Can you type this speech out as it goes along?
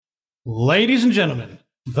Ladies and gentlemen,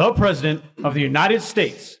 the President of the United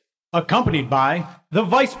States, accompanied by the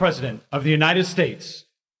Vice President of the United States.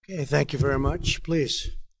 Okay, thank you very much. Please.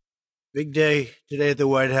 Big day today at the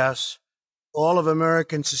White House. All of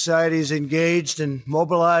American society is engaged and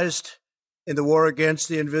mobilized in the war against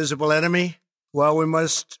the invisible enemy. While we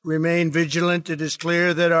must remain vigilant, it is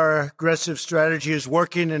clear that our aggressive strategy is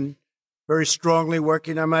working and very strongly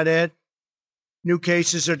working, I might add. New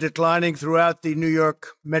cases are declining throughout the New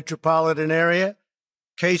York metropolitan area.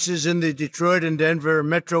 Cases in the Detroit and Denver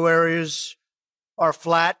metro areas are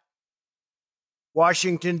flat.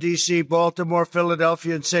 Washington, D.C., Baltimore,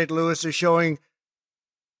 Philadelphia, and St. Louis are showing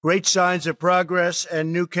great signs of progress,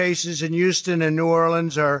 and new cases in Houston and New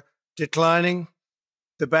Orleans are declining.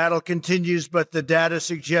 The battle continues, but the data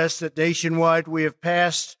suggests that nationwide we have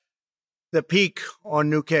passed the peak on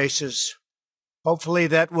new cases. Hopefully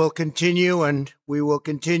that will continue, and we will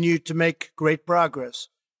continue to make great progress.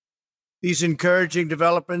 These encouraging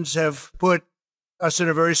developments have put us in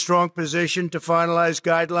a very strong position to finalize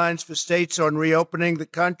guidelines for states on reopening the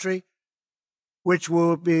country, which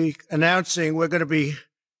we'll be announcing. We're going to be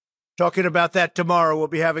talking about that tomorrow. We'll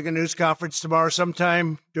be having a news conference tomorrow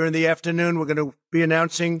sometime during the afternoon. We're going to be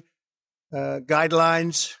announcing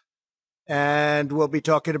guidelines, and we'll be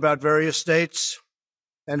talking about various states,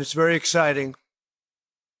 and it's very exciting.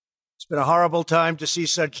 It's been a horrible time to see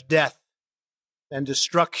such death and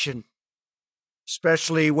destruction,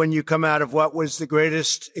 especially when you come out of what was the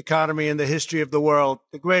greatest economy in the history of the world.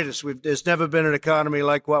 The greatest. There's never been an economy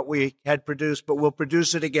like what we had produced, but we'll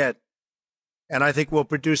produce it again. And I think we'll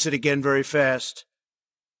produce it again very fast.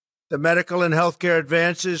 The medical and healthcare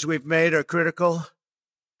advances we've made are critical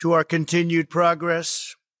to our continued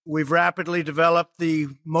progress. We've rapidly developed the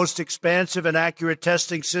most expansive and accurate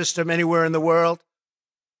testing system anywhere in the world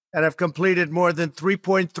and have completed more than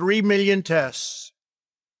 3.3 million tests.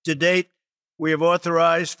 To date, we have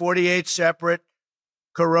authorized 48 separate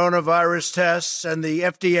coronavirus tests, and the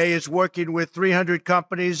FDA is working with 300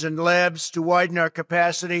 companies and labs to widen our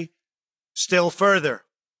capacity still further.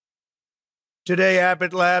 Today,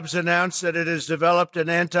 Abbott Labs announced that it has developed an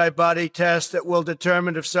antibody test that will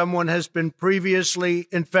determine if someone has been previously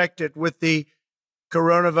infected with the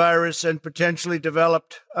coronavirus and potentially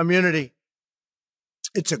developed immunity.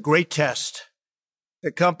 It's a great test.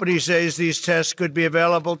 The company says these tests could be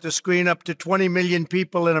available to screen up to 20 million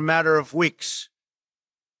people in a matter of weeks.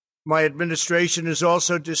 My administration is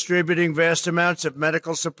also distributing vast amounts of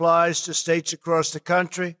medical supplies to states across the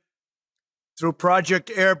country through Project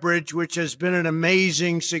Airbridge, which has been an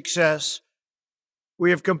amazing success. We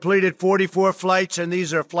have completed 44 flights, and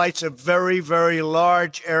these are flights of very, very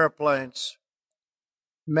large airplanes,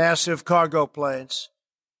 massive cargo planes.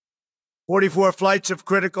 44 flights of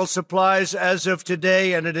critical supplies as of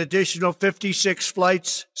today, and an additional 56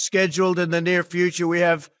 flights scheduled in the near future. We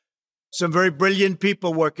have some very brilliant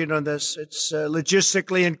people working on this. It's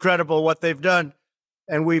logistically incredible what they've done.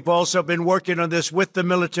 And we've also been working on this with the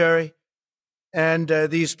military. And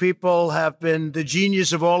these people have been, the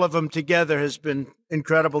genius of all of them together has been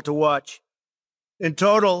incredible to watch. In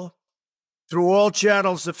total, through all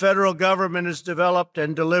channels, the federal government has developed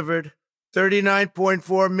and delivered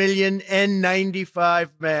 39.4 million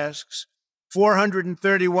N95 masks,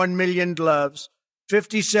 431 million gloves,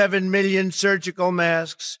 57 million surgical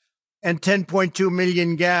masks, and 10.2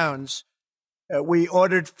 million gowns. We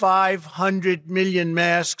ordered 500 million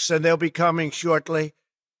masks, and they'll be coming shortly.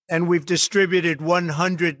 And we've distributed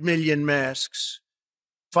 100 million masks.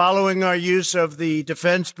 Following our use of the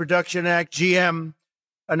Defense Production Act, GM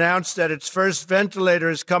announced that its first ventilator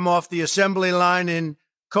has come off the assembly line in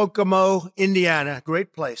Kokomo, Indiana.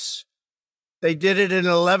 Great place. They did it in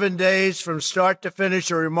 11 days from start to finish,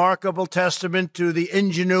 a remarkable testament to the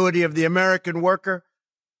ingenuity of the American worker.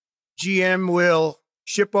 GM will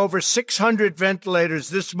ship over 600 ventilators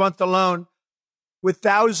this month alone, with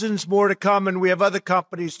thousands more to come, and we have other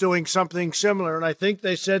companies doing something similar. And I think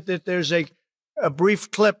they said that there's a brief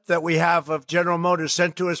clip that we have of General Motors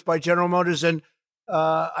sent to us by General Motors, and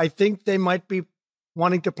I think they might be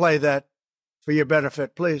wanting to play that for your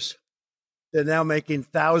benefit, please. They're now making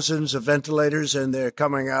thousands of ventilators, and they're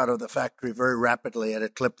coming out of the factory very rapidly at a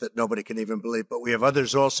clip that nobody can even believe. But we have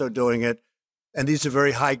others also doing it, and these are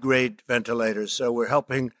very high-grade ventilators. So we're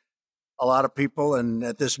helping a lot of people, and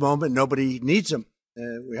at this moment, nobody needs them.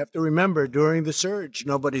 We have to remember, during the surge,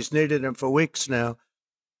 nobody's needed them for weeks now,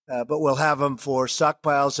 but we'll have them for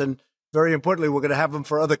stockpiles, and very importantly, we're going to have them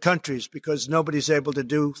for other countries because nobody's able to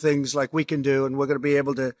do things like we can do, and we're going to be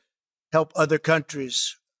able to help other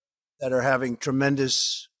countries that are having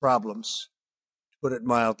tremendous problems, to put it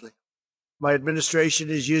mildly. My administration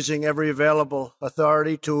is using every available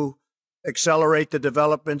authority to accelerate the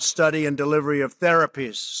development, study, and delivery of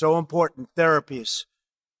therapies. So important, therapies,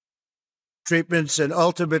 treatments, and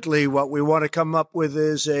ultimately what we want to come up with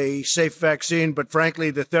is a safe vaccine. But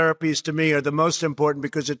frankly, the therapies to me are the most important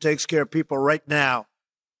because it takes care of people right now.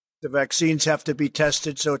 The vaccines have to be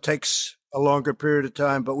tested, so it takes a longer period of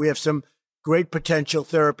time. But we have some great potential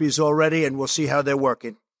therapies already, and we'll see how they're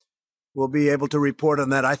working. We'll be able to report on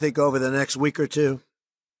that, I think, over the next week or two.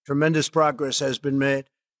 Tremendous progress has been made.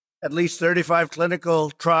 At least 35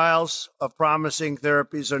 clinical trials of promising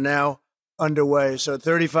therapies are now underway. So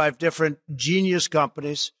 35 different genius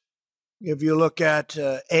companies. If you look at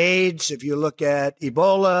AIDS, if you look at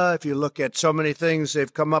Ebola, if you look at so many things,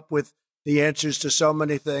 they've come up with the answers to so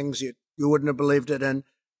many things. You wouldn't have believed it. And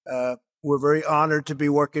we're very honored to be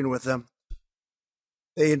working with them.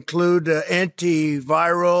 They include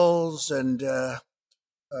antivirals and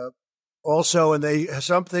also, and they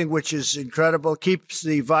something which is incredible, keeps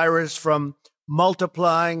the virus from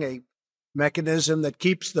multiplying, a mechanism that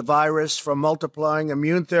keeps the virus from multiplying,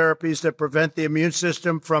 immune therapies that prevent the immune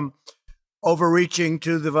system from overreaching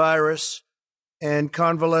to the virus, and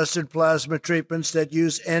convalescent plasma treatments that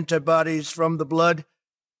use antibodies from the blood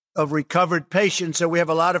of recovered patients. So we have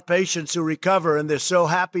a lot of patients who recover, and they're so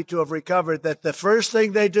happy to have recovered that the first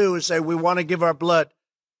thing they do is say, we want to give our blood.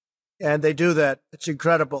 And they do that. It's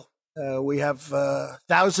incredible. We have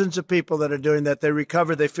thousands of people that are doing that. They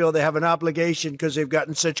recover. They feel they have an obligation because they've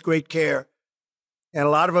gotten such great care. And a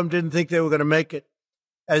lot of them didn't think they were going to make it.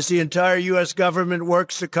 As the entire U.S. government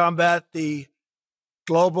works to combat the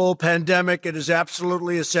global pandemic, it is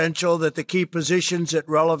absolutely essential that the key positions at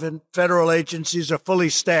relevant federal agencies are fully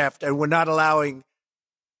staffed, and we're not allowing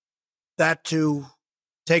that to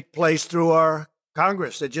take place through our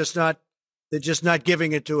Congress. They're just not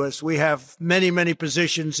giving it to us. We have many, many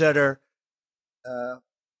positions that are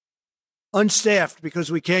unstaffed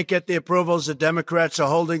because we can't get the approvals. The Democrats are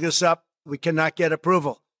holding us up. We cannot get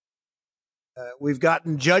approval. We've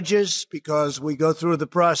gotten judges because we go through the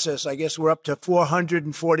process. I guess we're up to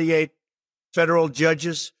 448 federal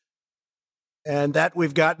judges. And that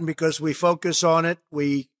we've gotten because we focus on it.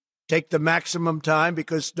 We take the maximum time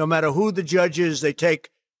because no matter who the judge is, they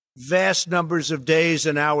take vast numbers of days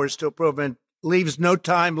and hours to approve and leaves no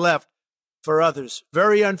time left for others.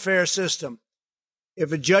 Very unfair system.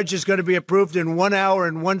 If a judge is going to be approved in 1 hour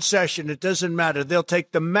in one session, it doesn't matter. They'll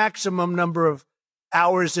take the maximum number of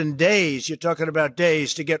hours and days. You're talking about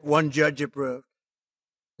days to get one judge approved.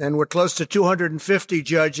 And we're close to 250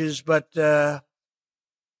 judges, but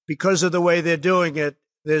because of the way they're doing it,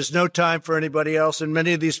 there's no time for anybody else. And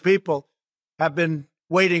many of these people have been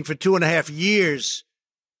waiting for 2.5 years.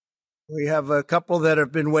 We have a couple that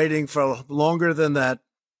have been waiting for longer than that.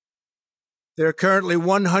 There are currently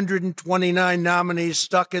 129 nominees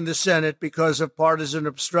stuck in the Senate because of partisan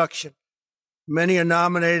obstruction. Many are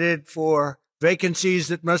nominated for vacancies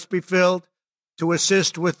that must be filled to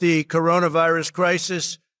assist with the coronavirus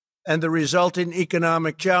crisis and the resulting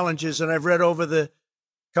economic challenges. And I've read over the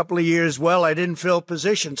couple of years, well, I didn't fill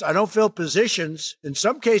positions. I don't fill positions. In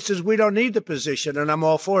some cases, we don't need the position, and I'm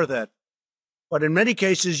all for that. But in many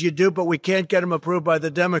cases, you do, but we can't get them approved by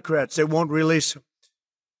the Democrats. They won't release them.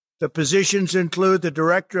 The positions include the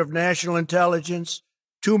Director of National Intelligence,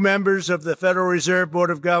 2 members of the Federal Reserve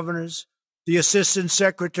Board of Governors, the Assistant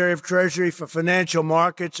Secretary of Treasury for Financial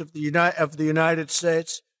Markets of the United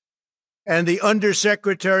States, and the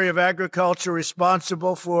Undersecretary of Agriculture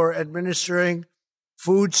responsible for administering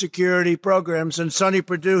food security programs. And Sonny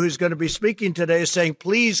Perdue, who's going to be speaking today, is saying,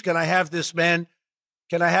 please, can I have this man?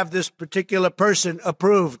 Can I have this particular person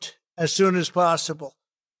approved as soon as possible?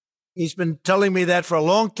 He's been telling me that for a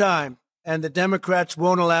long time, and the Democrats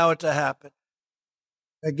won't allow it to happen.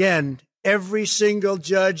 Again, every single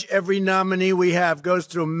judge, every nominee we have goes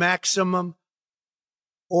through maximum,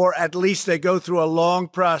 or at least they go through a long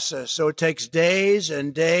process. So it takes days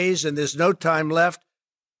and days, and there's no time left.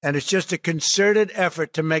 And it's just a concerted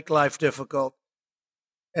effort to make life difficult.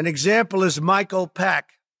 An example is Michael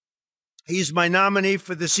Pack. He's my nominee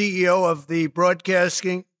for the CEO of the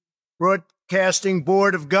Broadcasting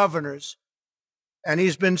Board of Governors. And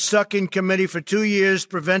he's been stuck in committee for 2 years,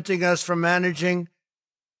 preventing us from managing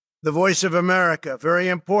the Voice of America. Very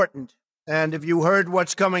important. And if you heard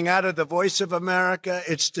what's coming out of the Voice of America,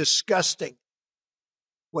 it's disgusting.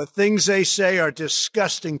 What things they say are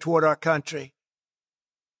disgusting toward our country.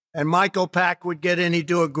 And Michael Pack would get in. He'd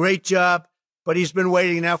do a great job, but he's been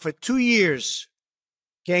waiting now for 2 years.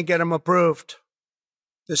 Can't get him approved.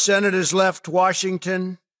 The Senate has left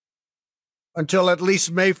Washington until at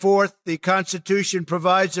least May 4th. The Constitution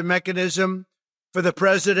provides a mechanism for the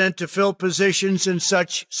president to fill positions in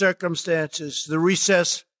such circumstances. The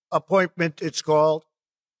recess appointment, it's called.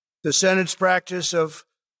 The Senate's practice of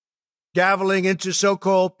gaveling into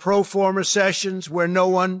so-called pro forma sessions where no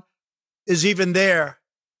one is even there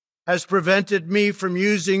has prevented me from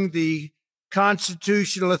using the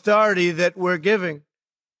constitutional authority that we're given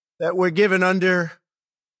under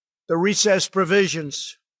the recess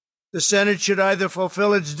provisions. The Senate should either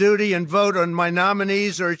fulfill its duty and vote on my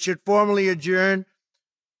nominees, or it should formally adjourn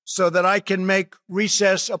so that I can make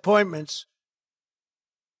recess appointments.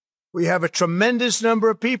 We have a tremendous number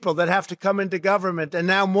of people that have to come into government, and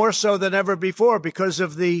now more so than ever before because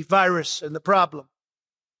of the virus and the problem.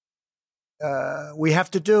 We have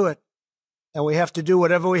to do it, and we have to do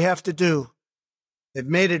whatever we have to do. They've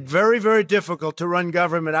made it very, very difficult to run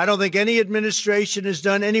government. I don't think any administration has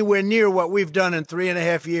done anywhere near what we've done in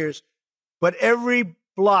 3.5 years. But every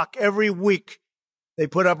block, every week, they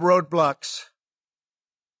put up roadblocks.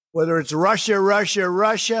 Whether it's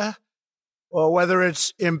Russia, or whether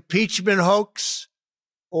it's impeachment hoax,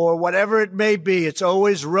 or whatever it may be, it's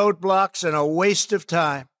always roadblocks and a waste of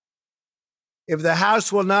time. If the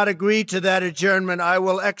House will not agree to that adjournment, I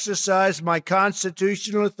will exercise my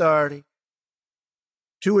constitutional authority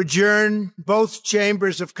to adjourn both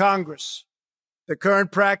chambers of Congress. The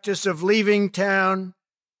current practice of leaving town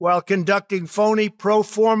while conducting phony pro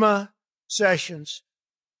forma sessions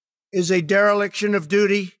is a dereliction of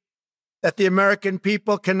duty that the American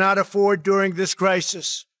people cannot afford during this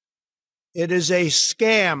crisis. It is a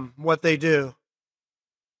scam, what they do.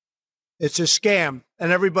 It's a scam,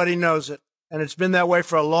 and everybody knows it. And it's been that way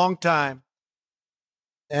for a long time.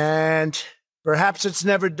 And perhaps it's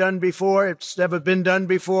never done before. It's never been done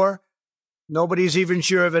before. Nobody's even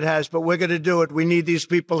sure if it has, but we're going to do it. We need these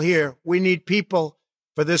people here. We need people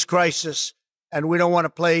for this crisis, and we don't want to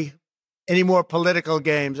play any more political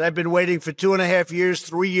games. I've been waiting for 2.5 years,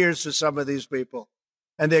 3 years for some of these people.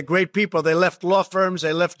 And they're great people. They left law firms.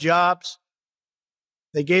 They left jobs.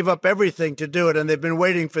 They gave up everything to do it, and they've been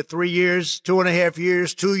waiting for 3 years, 2.5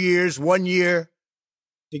 years, 2 years, 1 year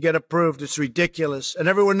to get approved. It's ridiculous. And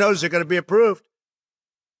everyone knows they're going to be approved.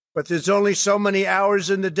 But there's only so many hours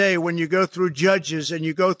in the day when you go through judges and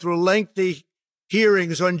you go through lengthy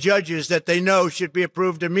hearings on judges that they know should be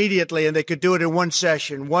approved immediately, and they could do it in one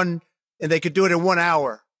session, and they could do it in 1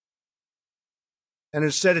 hour. And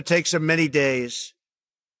instead it takes them many days.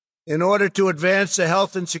 In order to advance the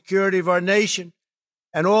health and security of our nation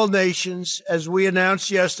and all nations, as we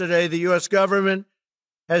announced yesterday, the U.S. government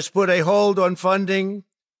has put a hold on funding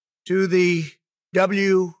to the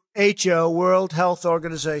WHO, World Health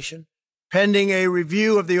Organization, pending a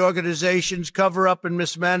review of the organization's cover-up and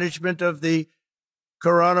mismanagement of the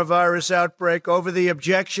coronavirus outbreak. Over the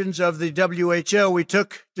objections of the WHO, we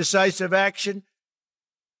took decisive action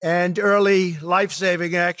and early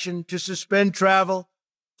life-saving action to suspend travel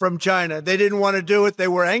from China. They didn't want to do it. They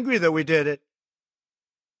were angry that we did it.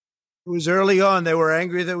 It was early on. They were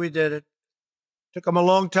angry that we did it. Took them a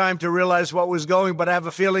long time to realize what was going, but I have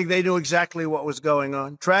a feeling they knew exactly what was going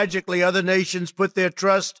on. Tragically, other nations put their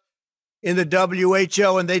trust in the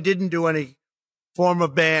WHO, and they didn't do any form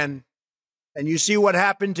of ban. And you see what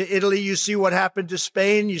happened to Italy. You see what happened to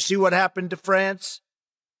Spain. You see what happened to France.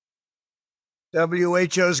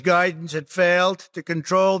 WHO's guidance had failed to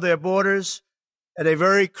control their borders at a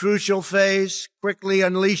very crucial phase, quickly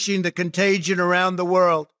unleashing the contagion around the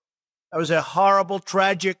world. That was a horrible,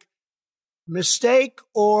 tragic mistake,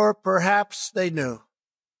 or perhaps they knew.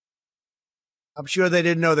 I'm sure they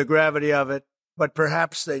didn't know the gravity of it, but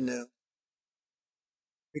perhaps they knew.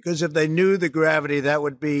 Because if they knew the gravity, that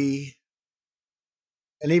would be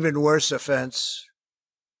an even worse offense.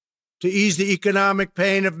 To ease the economic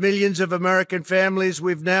pain of millions of American families,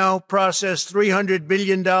 we've now processed $300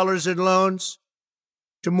 billion in loans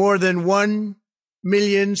to more than 1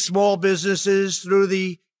 million small businesses through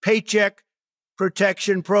the Paycheck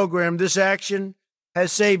Protection Program. This action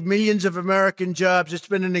has saved millions of American jobs. It's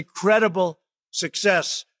been an incredible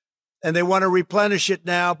success, and they want to replenish it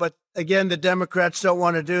now. But again, the Democrats don't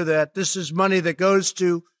want to do that. This is money that goes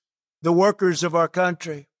to the workers of our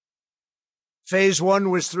country. Phase 1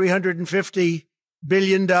 was $350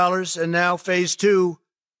 billion, and now phase 2,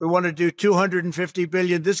 we want to do $250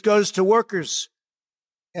 billion. This goes to workers,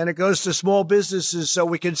 and it goes to small businesses, so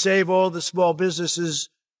we can save all the small businesses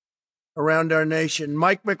around our nation.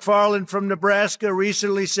 Mike McFarland from Nebraska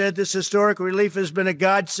recently said this historic relief has been a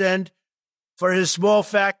godsend for his small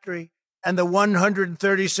factory and the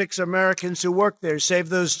 136 Americans who work there. Save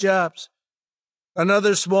those jobs.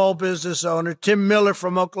 Another small business owner, Tim Miller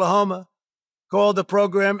from Oklahoma, called the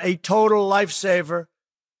program a total lifesaver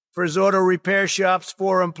for his auto repair shop's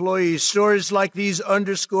 4 employees. Stories like these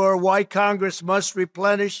underscore why Congress must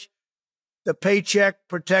replenish the Paycheck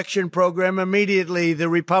Protection Program immediately. The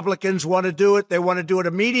Republicans want to do it. They want to do it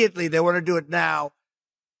immediately. They want to do it now.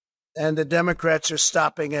 And the Democrats are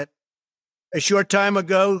stopping it. A short time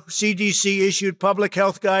ago, CDC issued public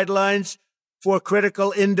health guidelines for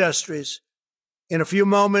critical industries. In a few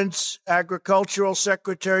moments, Agricultural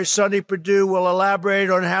Secretary Sonny Perdue will elaborate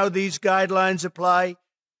on how these guidelines apply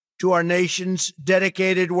to our nation's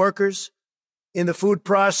dedicated workers in the food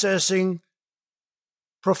processing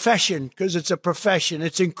profession, because it's a profession.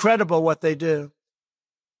 It's incredible what they do.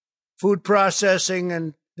 Food processing,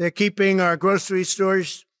 and they're keeping our grocery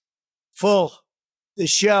stores full. The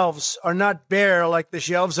shelves are not bare like the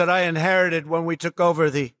shelves that I inherited when we took over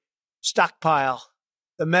the stockpile,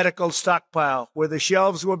 the medical stockpile, where the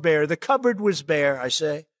shelves were bare. The cupboard was bare, I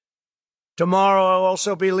say. Tomorrow I'll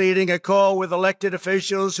also be leading a call with elected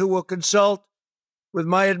officials who will consult with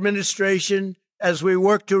my administration as we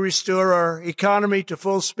work to restore our economy to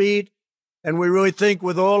full speed. And we really think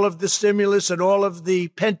with all of the stimulus and all of the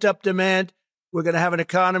pent-up demand, we're going to have an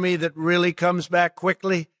economy that really comes back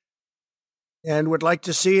quickly, and would like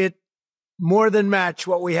to see it more than match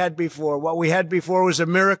what we had before. What we had before was a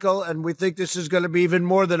miracle, and we think this is going to be even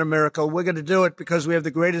more than a miracle. We're going to do it because we have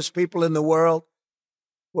the greatest people in the world.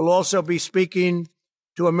 We'll also be speaking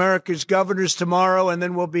to America's governors tomorrow, and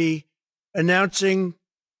then we'll be announcing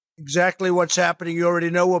exactly what's happening. You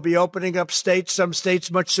already know we'll be opening up states, some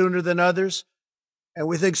states much sooner than others. And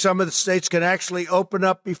we think some of the states can actually open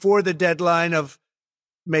up before the deadline of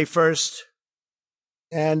May 1st.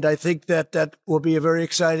 And I think that that will be a very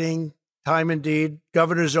exciting time indeed.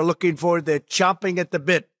 Governors are looking forward. They're chomping at the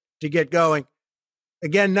bit to get going.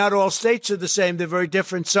 Again, not all states are the same. They're very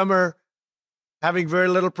different. Some are having very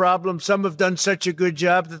little problem. Some have done such a good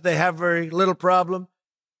job that they have very little problem,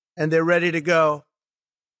 and they're ready to go.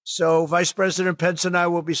 So Vice President Pence and I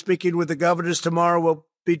will be speaking with the governors tomorrow. We'll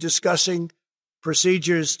be discussing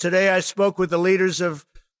procedures. Today, I spoke with the leaders of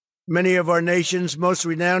many of our nation's most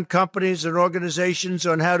renowned companies and organizations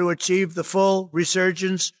on how to achieve the full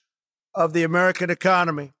resurgence of the American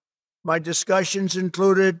economy. My discussions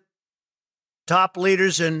included top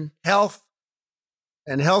leaders in health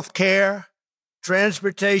and health care,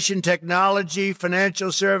 transportation, technology,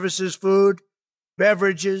 financial services, food,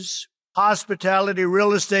 beverages, hospitality,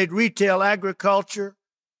 real estate, retail, agriculture,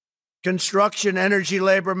 construction, energy,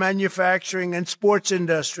 labor, manufacturing, and sports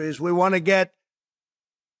industries. We want to get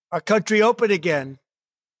our country open again.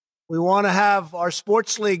 We want to have our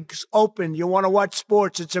sports leagues open. You want to watch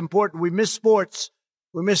sports. It's important. We miss sports.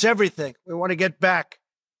 We miss everything. We want to get back.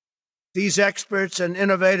 These experts and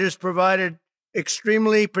innovators provided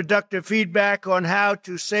extremely productive feedback on how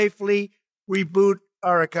to safely reboot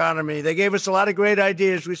our economy. They gave us a lot of great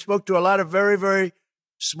ideas. We spoke to a lot of very, very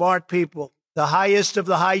smart people. The highest of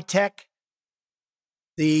the high tech.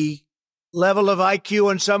 The level of IQ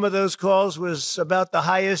on some of those calls was about the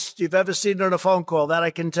highest you've ever seen on a phone call. That I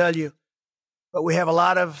can tell you. But we have a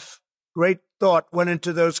lot of great thought went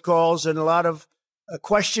into those calls, and a lot of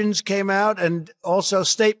questions came out, and also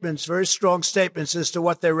statements, very strong statements as to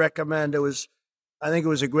what they recommend. I think it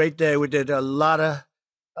was a great day. We did a lot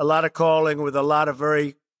of calling with a lot of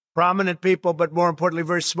very prominent people, but more importantly,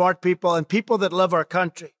 very smart people and people that love our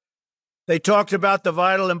country. They talked about the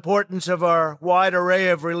vital importance of our wide array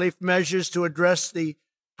of relief measures to address the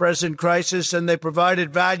present crisis, and they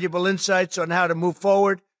provided valuable insights on how to move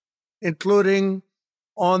forward, including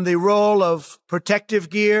on the role of protective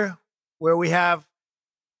gear, where we have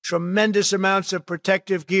tremendous amounts of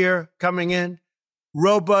protective gear coming in,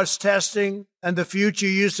 robust testing, and the future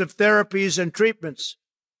use of therapies and treatments.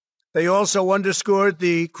 They also underscored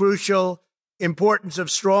the crucial importance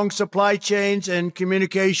of strong supply chains and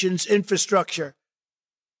communications infrastructure.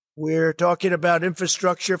 We're talking about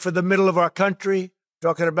infrastructure for the middle of our country,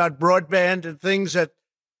 talking about broadband and things that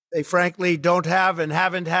they frankly don't have and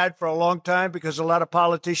haven't had for a long time because a lot of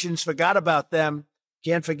politicians forgot about them.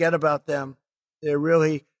 Can't forget about them. They're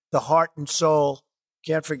really the heart and soul.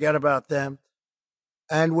 Can't forget about them.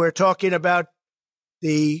 And we're talking about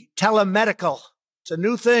the telemedical. It's a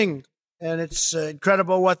new thing, and it's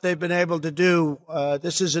incredible what they've been able to do.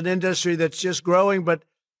 This is an industry that's just growing, but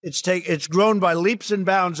it's grown by leaps and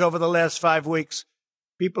bounds over the last 5 weeks.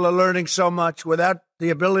 People are learning so much. Without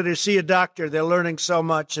the ability to see a doctor, they're learning so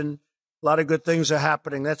much, and a lot of good things are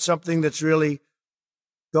happening. That's something that's really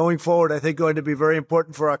going forward, I think, going to be very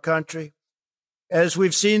important for our country. As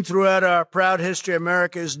we've seen throughout our proud history,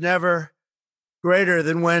 America is never greater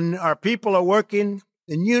than when our people are working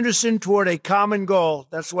in unison toward a common goal.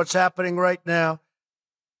 That's what's happening right now.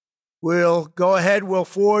 We'll go ahead, we'll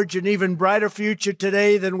forge an even brighter future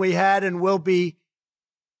today than we had, and we'll be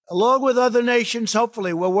along with other nations,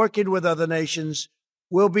 hopefully we're working with other nations,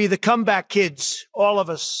 we'll be the comeback kids, all of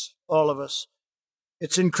us, all of us.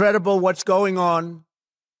 It's incredible what's going on.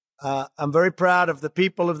 I'm very proud of the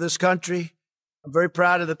people of this country. I'm very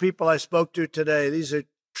proud of the people I spoke to today. These are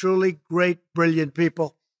truly great, brilliant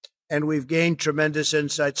people, and we've gained tremendous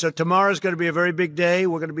insight. So tomorrow is going to be a very big day.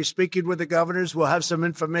 We're going to be speaking with the governors. We'll have some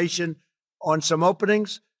information on some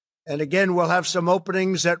openings. And again, we'll have some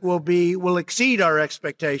openings that will exceed our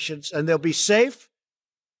expectations, and they'll be safe.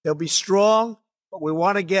 They'll be strong, but we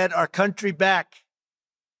want to get our country back.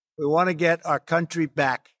 We want to get our country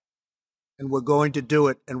back, and we're going to do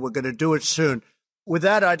it, and we're going to do it soon. With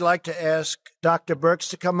that, I'd like to ask Dr. Birx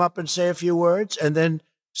to come up and say a few words, and then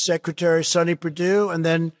Secretary Sonny Perdue, and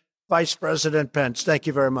then Vice President Pence. Thank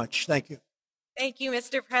you very much. Thank you. Thank you,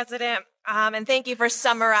 Mr. President. And thank you for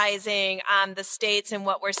summarizing the states and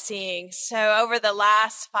what we're seeing. So over the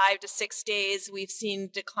last 5 to 6 days, we've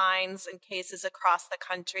seen declines in cases across the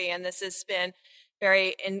country, and this has been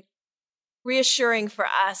very reassuring for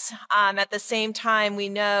us. At the same time, we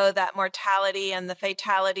know that mortality and the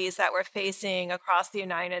fatalities that we're facing across the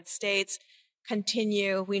United States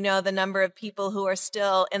continue. We know the number of people who are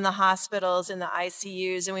still in the hospitals, in the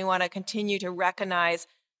ICUs, and we want to continue to recognize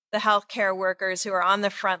the healthcare workers who are on the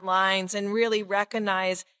front lines and really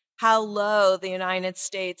recognize how low the United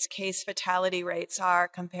States case fatality rates are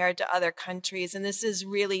compared to other countries. And this is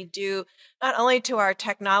really due not only to our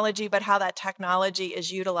technology, but how that technology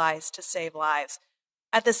is utilized to save lives.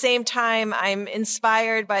 At the same time, I'm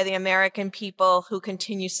inspired by the American people who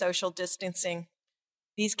continue social distancing.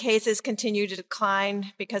 These cases continue to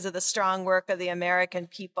decline because of the strong work of the American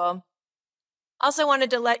people. Also wanted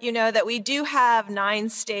to let you know that we do have 9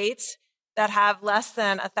 states that have less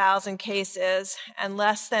than 1,000 cases and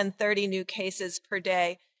less than 30 new cases per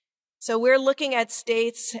day. So we're looking at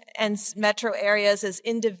states and metro areas as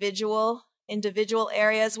individual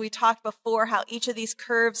areas. We talked before how each of these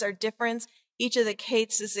curves are different. Each of the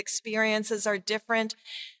cases' experiences are different.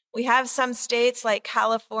 We have some states like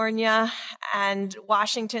California and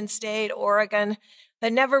Washington State, Oregon,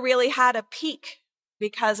 that never really had a peak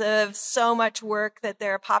because of so much work that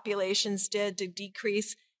their populations did to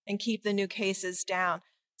decrease and keep the new cases down.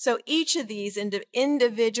 So each of these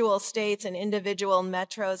individual states and individual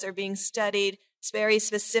metros are being studied very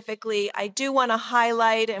specifically. I do want to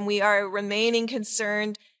highlight, and we are remaining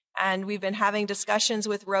concerned, and we've been having discussions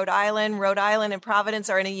with Rhode Island. Rhode Island and Providence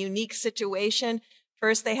are in a unique situation.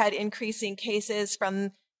 First, they had increasing cases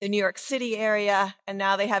from the New York City area, and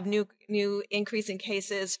now they have new increasing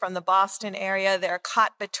cases from the Boston area. They're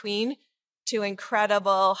caught between 2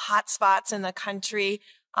 incredible hotspots in the country.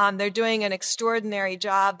 They're doing an extraordinary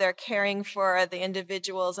job. They're caring for the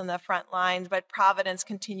individuals in the front lines, but Providence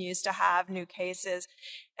continues to have new cases.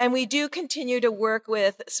 And we do continue to work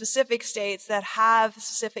with specific states that have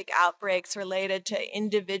specific outbreaks related to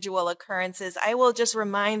individual occurrences. I will just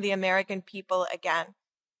remind the American people again,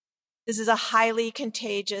 this is a highly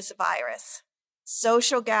contagious virus.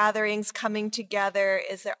 Social gatherings coming together,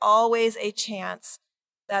 is there always a chance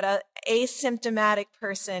that an asymptomatic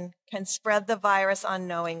person can spread the virus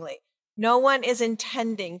unknowingly? No one is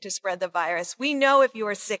intending to spread the virus. We know if you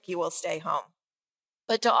are sick, you will stay home.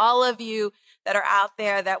 But to all of you that are out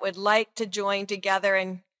there that would like to join together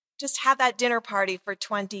and just have that dinner party for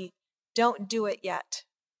 20, don't do it yet.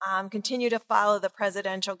 Continue to follow the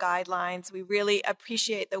presidential guidelines. We really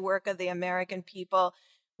appreciate the work of the American people.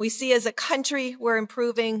 We see as a country, we're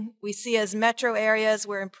improving. We see as metro areas,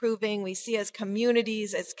 we're improving. We see as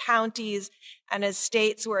communities, as counties, and as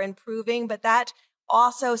states, we're improving. But that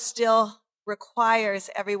also still requires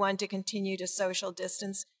everyone to continue to social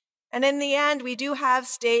distance. And in the end, we do have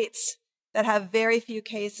states that have very few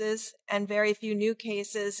cases and very few new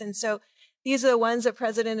cases. And so these are the ones the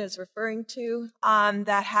president is referring to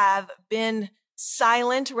that have been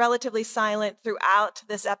silent, relatively silent throughout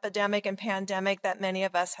this epidemic and pandemic that many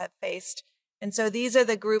of us have faced. And so these are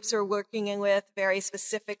the groups we're working with very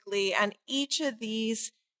specifically. And each of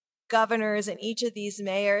these governors and each of these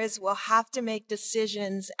mayors will have to make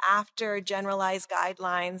decisions after generalized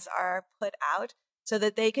guidelines are put out so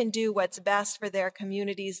that they can do what's best for their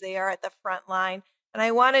communities. They are at the front line. And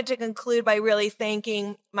I wanted to conclude by really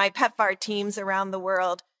thanking my PEPFAR teams around the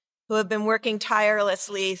world who have been working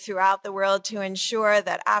tirelessly throughout the world to ensure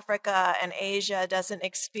that Africa and Asia doesn't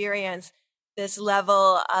experience this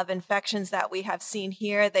level of infections that we have seen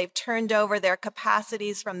here. They've turned over their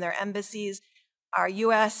capacities from their embassies. Our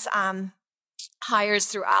U.S. hires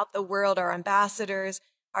throughout the world, our ambassadors,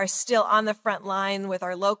 are still on the front line with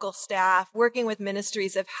our local staff, working with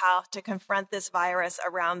ministries of health to confront this virus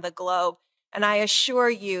around the globe. And I assure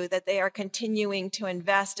you that they are continuing to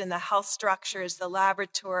invest in the health structures, the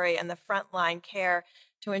laboratory, and the frontline care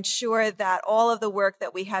to ensure that all of the work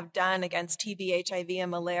that we have done against TB, HIV,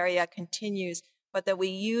 and malaria continues, but that we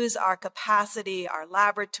use our capacity, our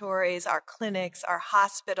laboratories, our clinics, our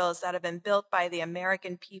hospitals that have been built by the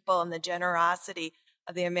American people and the generosity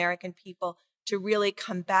of the American people to really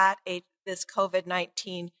combat this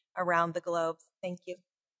COVID-19 around the globe. Thank you.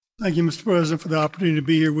 Thank you, Mr. President, for the opportunity to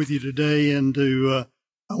be here with you today. And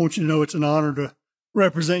I want you to know it's an honor to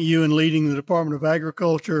represent you in leading the Department of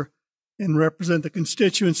Agriculture and represent the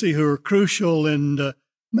constituency who are crucial in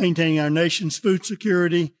maintaining our nation's food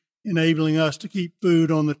security, enabling us to keep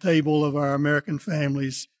food on the table of our American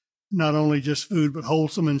families, not only just food, but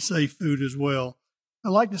wholesome and safe food as well. I'd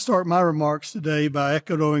like to start my remarks today by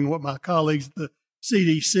echoing what my colleagues at the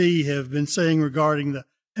CDC have been saying regarding the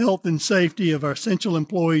health and safety of our essential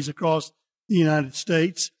employees across the United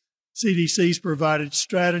States. CDC's provided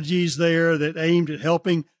strategies there that aimed at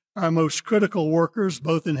helping our most critical workers,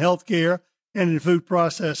 both in healthcare and in food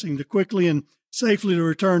processing, to quickly and safely to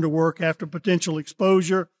return to work after potential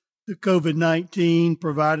exposure to COVID-19,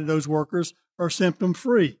 provided those workers are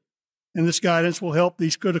symptom-free. And this guidance will help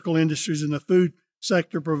these critical industries in the food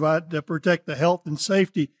sector protect the health and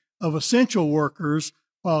safety of essential workers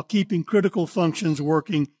while keeping critical functions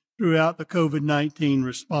working throughout the COVID-19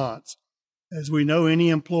 response. As we know, any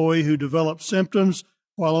employee who develops symptoms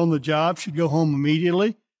while on the job should go home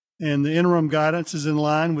immediately, and the interim guidance is in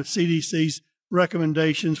line with CDC's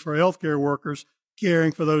recommendations for healthcare workers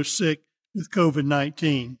caring for those sick with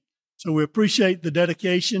COVID-19. So we appreciate the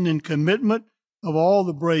dedication and commitment of all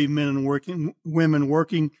the brave men and women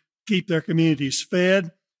working to keep their communities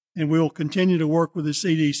fed, and we will continue to work with the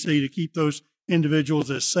CDC to keep those individuals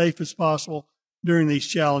as safe as possible during these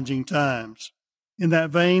challenging times. In that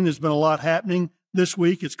vein, there's been a lot happening this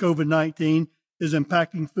week as COVID-19 is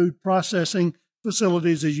impacting food processing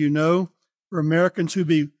facilities, as you know. For Americans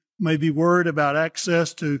who may be worried about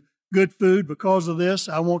access to good food because of this,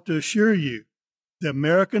 I want to assure you the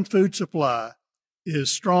American food supply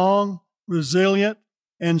is strong, resilient,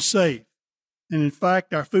 and safe. And in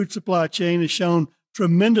fact, our food supply chain has shown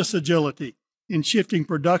tremendous agility in shifting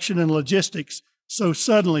production and logistics so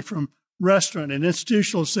suddenly from restaurant and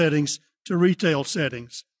institutional settings to retail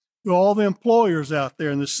settings. To all the employers out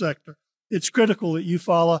there in this sector, it's critical that you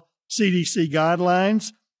follow CDC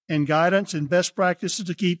guidelines and guidance and best practices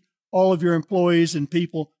to keep all of your employees and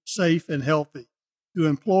people safe and healthy. To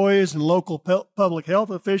employees and local public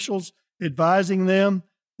health officials advising them,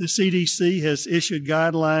 the CDC has issued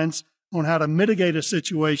guidelines on how to mitigate a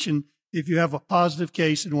situation if you have a positive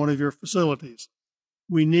case in one of your facilities.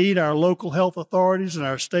 We need our local health authorities and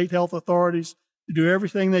our state health authorities to do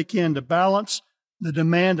everything they can to balance the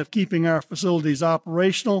demand of keeping our facilities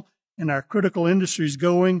operational and our critical industries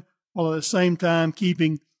going, while at the same time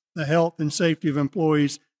keeping the health and safety of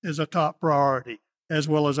employees as a top priority, as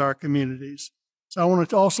well as our communities. So I want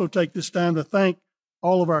to also take this time to thank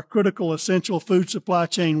all of our critical, essential food supply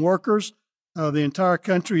chain workers. The entire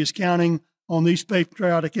country is counting on these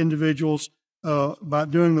patriotic individuals by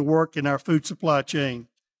doing the work in our food supply chain.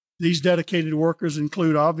 These dedicated workers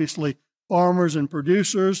include, obviously, farmers and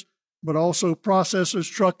producers, but also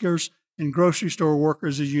processors, truckers, and grocery store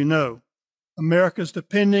workers, as you know. America's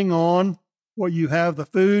depending on what you have, the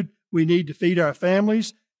food we need to feed our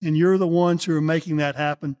families, and you're the ones who are making that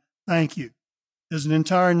happen. Thank you. As an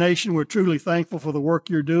entire nation, we're truly thankful for the work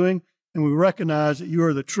you're doing, and we recognize that you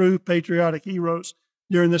are the true patriotic heroes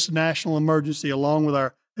during this national emergency, along with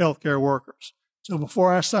our healthcare workers. So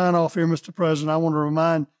before I sign off here, Mr. President, I want to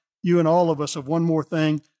remind you and all of us of one more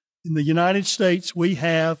thing. In the United States, we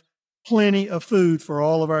have plenty of food for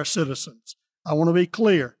all of our citizens. I want to be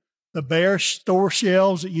clear. The bare store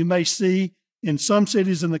shelves that you may see in some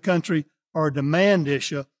cities in the country are a demand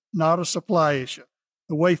issue, not a supply issue.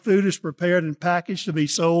 The way food is prepared and packaged to be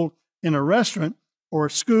sold in a restaurant or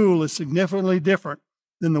a school is significantly different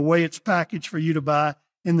than the way it's packaged for you to buy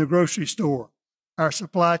in the grocery store. Our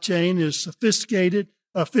supply chain is sophisticated,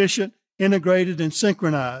 efficient, integrated, and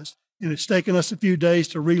synchronized, and it's taken us a few days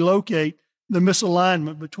to relocate the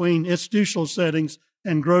misalignment between institutional settings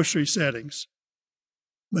and grocery settings.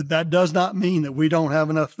 But that does not mean that we don't have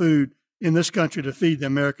enough food in this country to feed the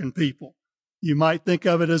American people. You might think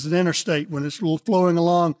of it as an interstate when it's flowing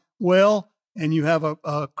along well, and you have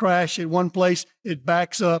a crash at one place, it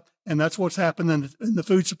backs up, and that's what's happened in the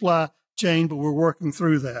food supply chain, but we're working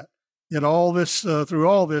through that. Yet through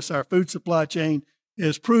all this, our food supply chain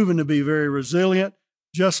is proven to be very resilient,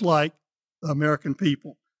 just like the American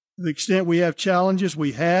people. To the extent we have challenges,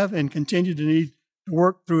 we have and continue to need to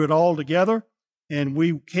work through it all together. And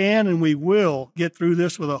we can and we will get through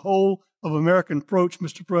this with a whole of American approach,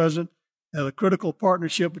 Mr. President, a critical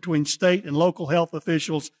partnership between state and local health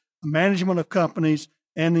officials, the management of companies,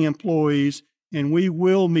 and the employees. And we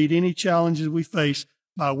will meet any challenges we face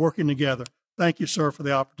by working together. Thank you, sir, for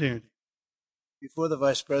the opportunity. Before the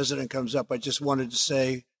Vice President comes up, I just wanted to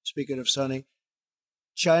say, speaking of Sonny,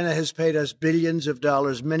 China has paid us billions of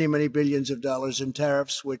dollars, many, many billions of dollars in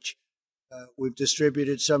tariffs, which we've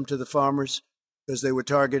distributed some to the farmers because they were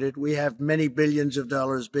targeted. We have many billions of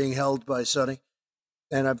dollars being held by Sonny,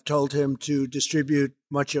 and I've told him to distribute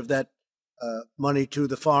much of that money to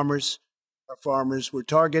the farmers. Our farmers were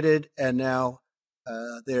targeted, and now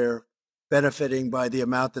they're benefiting by the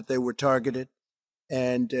amount that they were targeted.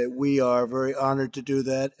 And we are very honored to do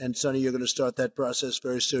that. And Sonny, you're going to start that process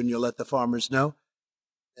very soon. You'll let the farmers know.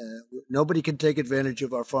 Nobody can take advantage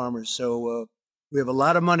of our farmers. So we have a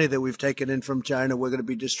lot of money that we've taken in from China. We're going to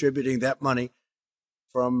be distributing that money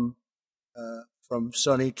from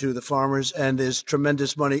Sonny to the farmers. And there's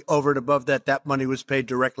tremendous money over and above that. That money was paid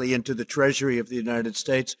directly into the Treasury of the United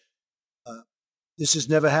States. This has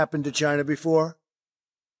never happened to China before.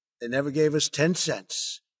 They never gave us 10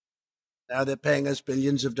 cents. Now they're paying us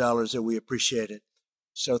billions of dollars, and we appreciate it.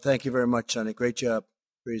 So thank you very much, Sonny. Great job.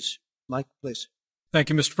 Please. Mike, please. Thank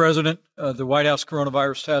you, Mr. President. The White House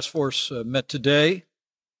Coronavirus Task Force met today.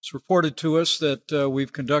 It's reported to us that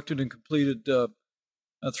we've conducted and completed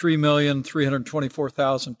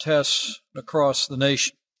 3,324,000 tests across the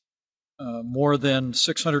nation. More than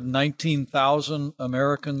 619,000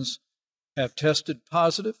 Americans have tested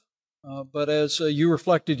positive. But as you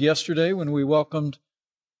reflected yesterday when we welcomed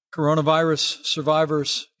coronavirus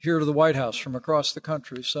survivors here to the White House from across the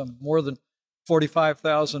country, some more than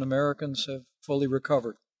 45,000 Americans have fully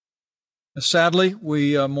recovered. Sadly,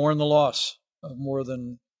 we mourn the loss of more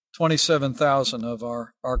than 27,000 of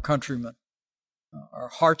our countrymen. Our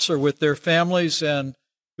hearts are with their families and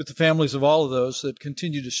with the families of all of those that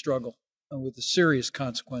continue to struggle with the serious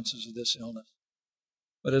consequences of this illness.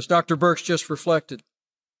 But as Dr. Birx just reflected,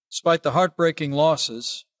 despite the heartbreaking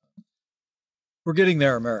losses, we're getting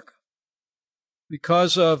there, America.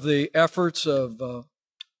 Because of the efforts of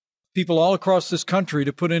people all across this country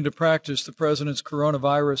to put into practice the President's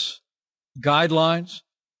coronavirus guidelines,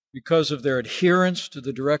 because of their adherence to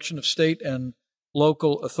the direction of state and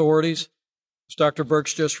local authorities, as Dr.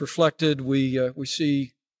 Birx just reflected, we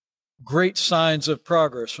see great signs of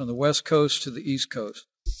progress from the West Coast to the East Coast.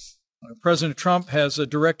 President Trump has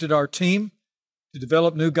directed our team to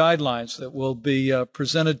develop new guidelines that will be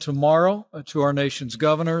presented tomorrow to our nation's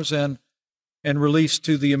governors and released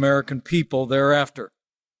to the American people thereafter.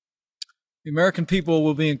 The American people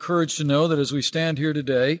will be encouraged to know that as we stand here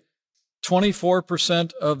today,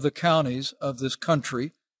 24% of the counties of this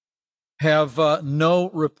country have no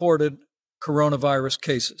reported coronavirus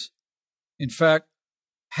cases. In fact,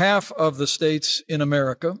 half of the states in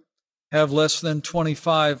America have less than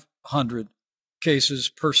 2,500 cases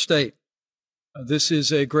per state. This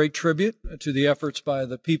is a great tribute to the efforts by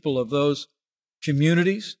the people of those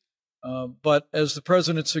communities. But as the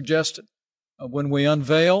President suggested, when we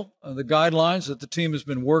unveil the guidelines that the team has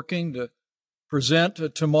been working to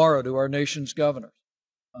present tomorrow to our nation's governors,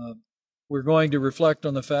 we're going to reflect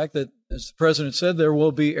on the fact that, as the President said, there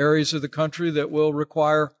will be areas of the country that will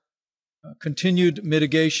require continued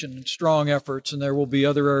mitigation and strong efforts, and there will be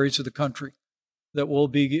other areas of the country that will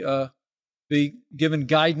be given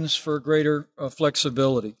guidance for greater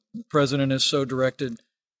flexibility. The President has so directed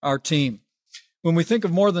our team. When we think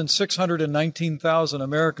of more than 619,000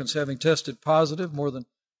 Americans having tested positive, more than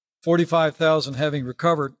 45,000 having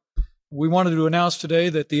recovered, we wanted to announce today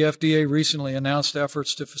that the FDA recently announced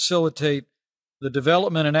efforts to facilitate the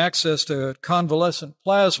development and access to convalescent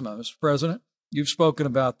plasma. Mr. President, you've spoken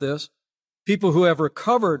about this. People who have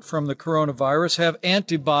recovered from the coronavirus have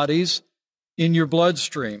antibodies in your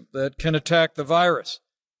bloodstream that can attack the virus.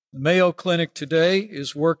 The Mayo Clinic today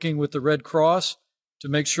is working with the Red Cross to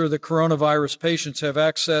make sure that coronavirus patients have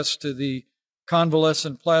access to the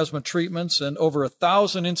convalescent plasma treatments, and over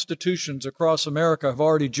 1,000 institutions across America have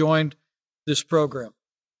already joined this program.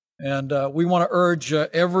 And we want to urge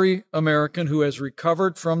every American who has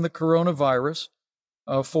recovered from the coronavirus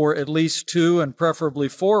for at least 2 and preferably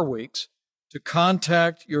 4 weeks to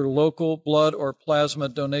contact your local blood or plasma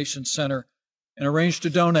donation center and arrange to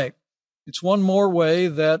donate. It's one more way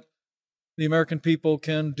that the American people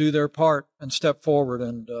can do their part and step forward.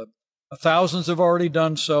 And thousands have already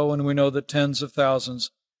done so, and we know that tens of thousands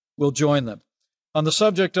will join them. On the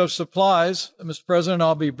subject of supplies, Mr. President,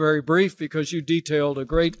 I'll be very brief because you detailed a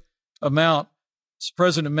great amount. As the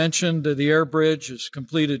President mentioned, the air bridge has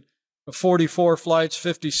completed 44 flights,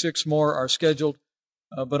 56 more are scheduled.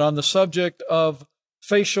 But on the subject of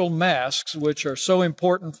facial masks, which are so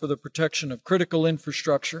important for the protection of critical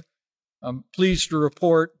infrastructure, I'm pleased to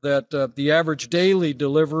report that the average daily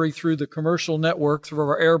delivery through the commercial network through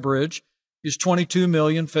our air bridge is 22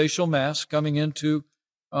 million facial masks coming into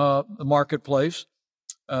the marketplace.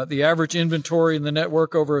 The average inventory in the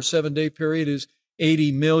network over a 7-day period is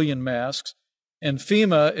 80 million masks. And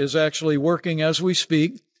FEMA is actually working as we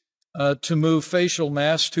speak to move facial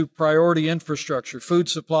masks to priority infrastructure, food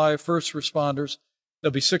supply, first responders.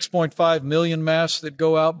 There'll be 6.5 million masks that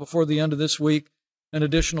go out before the end of this week, an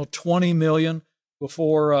additional 20 million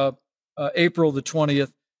before April the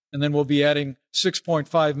 20th, and then we'll be adding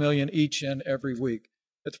 6.5 million each and every week.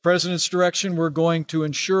 At the President's direction, we're going to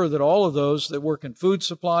ensure that all of those that work in food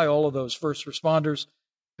supply, all of those first responders,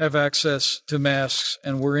 have access to masks,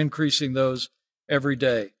 and we're increasing those every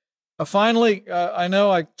day. Finally, I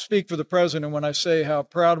know I speak for the President when I say how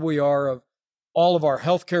proud we are of all of our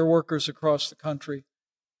healthcare workers across the country,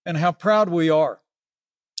 and how proud we are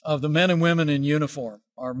of the men and women in uniform,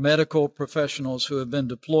 our medical professionals who have been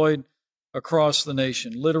deployed across the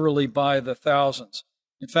nation, literally by the thousands.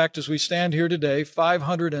 In fact, as we stand here today,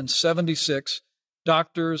 576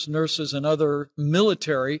 doctors, nurses, and other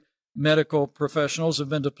military medical professionals have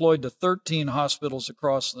been deployed to 13 hospitals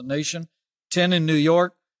across the nation, 10 in New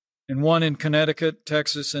York, and 1 in Connecticut,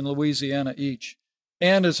 Texas, and Louisiana each.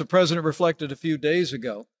 And as the President reflected a few days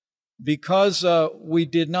ago, because we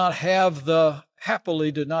did not have the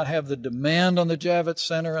demand on the Javits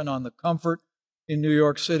Center and on the comfort in New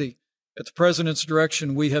York City, at the President's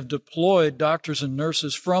direction, we have deployed doctors and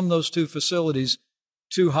nurses from those 2 facilities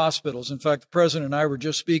to hospitals. In fact, the President and I were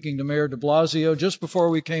just speaking to Mayor de Blasio just before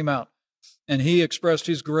we came out, and he expressed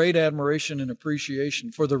his great admiration and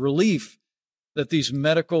appreciation for the relief that these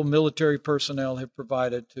medical military personnel have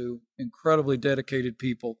provided to incredibly dedicated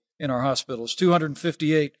people in our hospitals.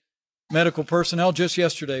 258 medical personnel just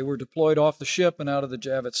yesterday were deployed off the ship and out of the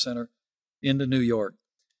Javits Center into New York.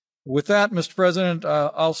 With that, Mr. President,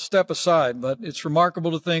 I'll step aside, but it's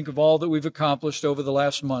remarkable to think of all that we've accomplished over the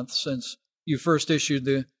last month since you first issued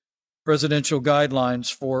the presidential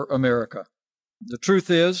guidelines for America. The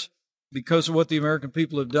truth is, because of what the American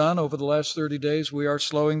people have done over the last 30 days, we are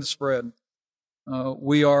slowing the spread.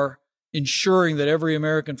 We are ensuring that every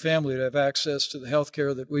American family would have access to the health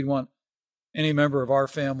care that we want any member of our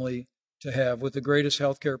family to have with the greatest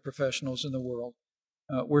healthcare professionals in the world.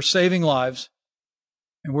 We're saving lives,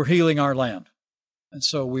 and we're healing our land. And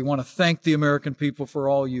so we want to thank the American people for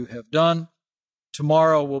all you have done.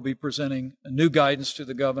 Tomorrow we'll be presenting a new guidance to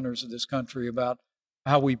the governors of this country about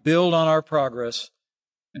how we build on our progress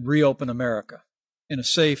and reopen America in a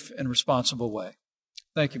safe and responsible way.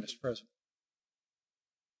 Thank you, Mr. President.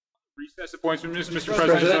 Recess appointment, Mr.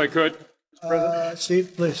 President, if I could.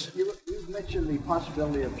 Steve, please. You've mentioned the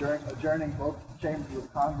possibility of adjourning both chambers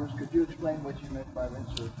of Congress. Could you explain what you meant by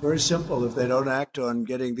that, sir? Very simple. If they don't act on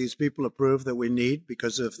getting these people approved that we need,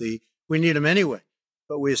 we need them anyway,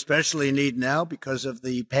 but we especially need now because of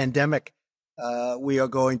the pandemic, we are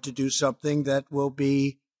going to do something that will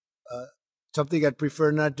be something I'd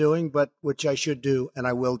prefer not doing, but which I should do and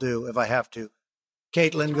I will do if I have to.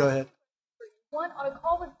 Caitlin, go ahead. One, on a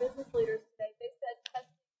call with business leaders today, they said testing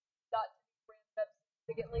got to be ramped up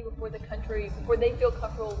significantly before they feel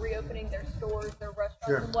comfortable reopening their stores, their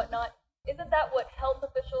restaurants, and whatnot. Isn't that what health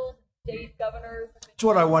officials, state governors? That's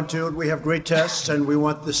what I want to. We have great tests, and we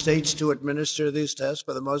want the states to administer these tests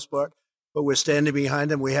for the most part, but we're standing behind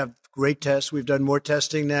them. We have great tests. We've done more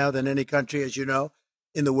testing now than any country, as you know,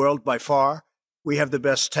 in the world by far. We have the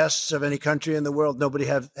best tests of any country in the world. Nobody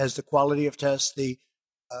has the quality of tests.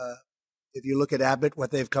 If you look at Abbott,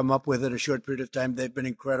 what they've come up with in a short period of time, they've been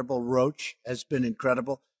incredible. Roche has been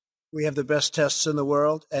incredible. We have the best tests in the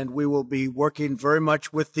world, and we will be working very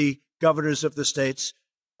much with the governors of the states.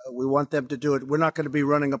 We want them to do it. We're not going to be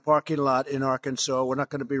running a parking lot in Arkansas. We're not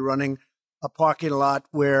going to be running a parking lot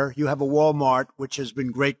where you have a Walmart, which has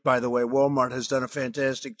been great, by the way. Walmart has done a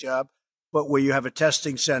fantastic job, but where you have a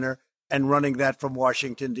testing center and running that from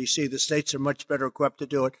Washington, D.C. The states are much better equipped to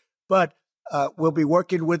do it. But we'll be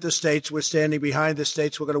working with the states. We're standing behind the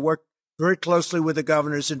states. We're going to work very closely with the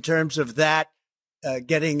governors in terms of that,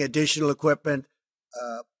 getting additional equipment.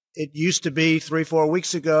 It used to be 3-4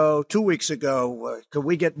 weeks ago, 2 weeks ago, could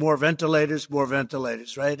we get more ventilators? More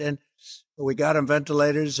ventilators, right? And we got them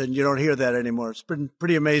ventilators, and you don't hear that anymore. It's been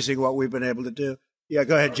pretty amazing what we've been able to do. Yeah,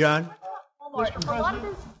 go ahead, John. Walmart, a lot of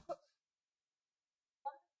this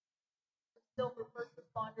still for first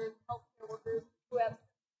responders, healthcare workers who have.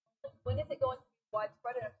 When is it going to be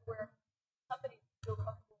widespread enough where companies feel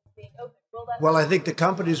comfortable being open? Will that Well, I think the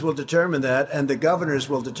companies will determine that, and the governors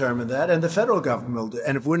will determine that, and the federal government will.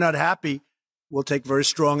 And if we're not happy, we'll take very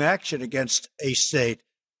strong action against a state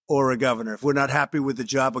or a governor. If we're not happy with the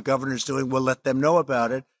job a governor's doing, we'll let them know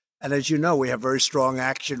about it. And as you know, we have very strong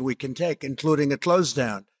action we can take, including a close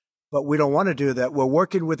down. But we don't want to do that. We're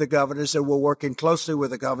working with the governors, and we're working closely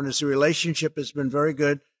with the governors. The relationship has been very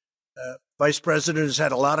good. Vice President has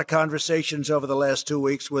had a lot of conversations over the last 2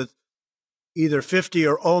 weeks with either 50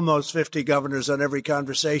 or almost 50 governors on every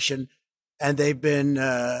conversation, and they've been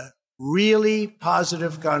really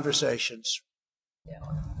positive conversations.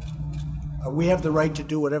 We have the right to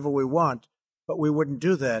do whatever we want, but we wouldn't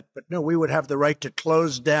do that. But no, we would have the right to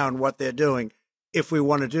close down what they're doing if we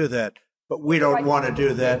want to do that. But we don't want to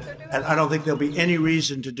do that, and I don't think there'll be any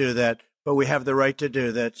reason to do that, but we have the right to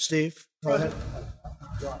do that. Steve, go ahead.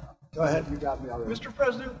 Go ahead. You got me already. Mr.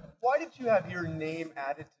 President, why did you have your name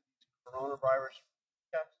added to these coronavirus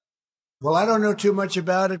checks? Well, I don't know too much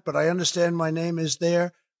about it, but I understand my name is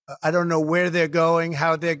there. I don't know where they're going,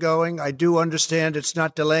 how they're going. I do understand it's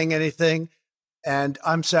not delaying anything, and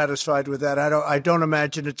I'm satisfied with that. I don't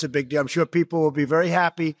imagine it's a big deal. I'm sure people will be very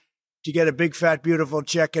happy to get a big, fat, beautiful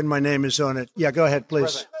check, and my name is on it. Yeah, go ahead,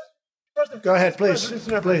 please. President, go ahead, please.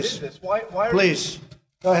 Please. Please.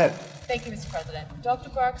 Go ahead. Thank you, Mr. President. Dr.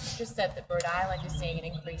 Birx just said that Rhode Island is seeing an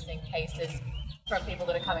increase in cases from people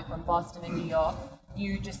that are coming from Boston and New York.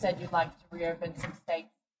 You just said you'd like to reopen some states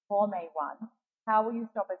for May 1. How will you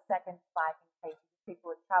stop a second spike in cases of people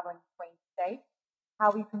who are traveling between states?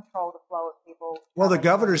 How will you control the flow of people? Well, the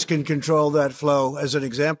governors can control that flow, as an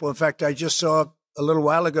example. In fact, I just saw a little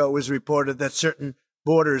while ago it was reported that certain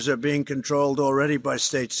borders are being controlled already by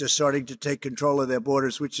states. They're starting to take control of their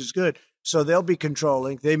borders, which is good. So they'll be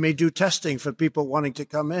controlling. They may do testing for people wanting to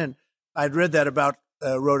come in. I'd read that about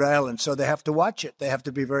Rhode Island, so they have to watch it. They have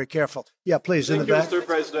to be very careful. Yeah, please, in the back. Thank you, Mr.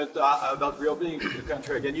 President, about reopening the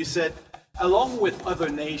country again. You said, along with other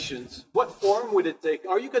nations, what form would it take?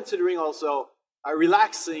 Are you considering also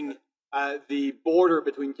relaxing the border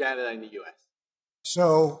between Canada and the U.S.?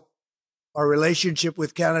 So our relationship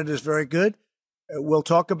with Canada is very good. We'll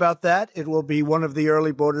talk about that. It will be one of the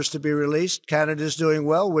early borders to be released. Canada's doing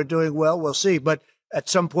well. We're doing well. We'll see. But at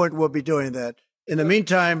some point, we'll be doing that. In the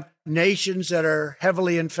meantime, nations that are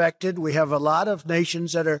heavily infected, we have a lot of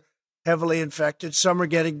nations that are heavily infected. Some are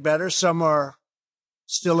getting better. Some are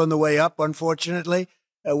still on the way up, unfortunately.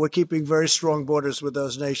 We're keeping very strong borders with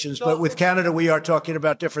those nations. But with Canada, we are talking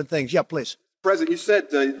about different things. Yeah, please. President, you said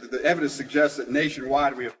the evidence suggests that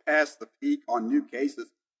nationwide we have passed the peak on new cases.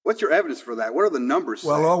 What's your evidence for that? What are the numbers?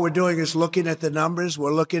 Well, all we're doing is looking at the numbers.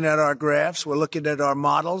 We're looking at our graphs. We're looking at our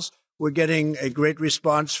models. We're getting a great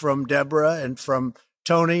response from Deborah and from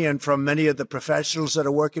Tony and from many of the professionals that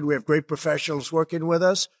are working. We have great professionals working with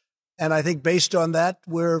us. And I think based on that,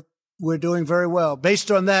 we're doing very well. Based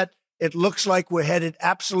on that, it looks like we're headed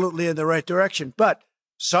absolutely in the right direction. But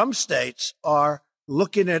some states are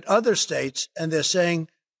looking at other states and they're saying,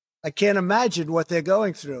 I can't imagine what they're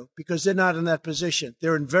going through because they're not in that position.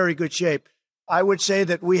 They're in very good shape. I would say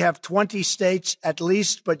that we have 20 states at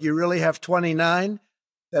least, but you really have 29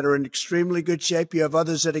 that are in extremely good shape. You have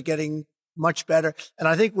others that are getting much better. And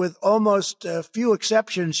I think with almost a few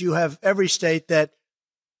exceptions, you have every state that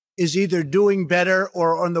is either doing better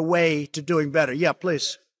or on the way to doing better. Yeah,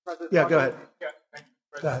 please. Yeah, go ahead. Yeah, thank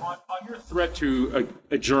you, President. On your threat to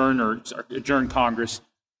adjourn Congress,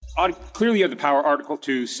 clearly you have the power, Article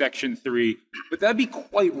 2, Section 3, but that'd be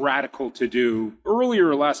quite radical to do.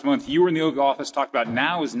 Earlier last month, you were in the Oval Office, talked about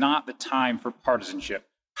now is not the time for partisanship.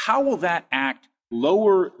 How will that act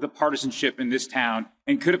lower the partisanship in this town,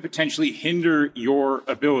 and could it potentially hinder your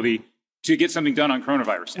ability to get something done on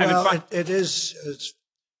coronavirus? Well, it is.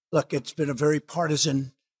 Look, it's been a very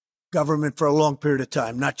partisan government for a long period of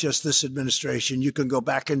time, not just this administration. You can go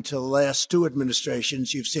back into the last two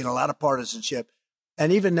administrations. You've seen a lot of partisanship.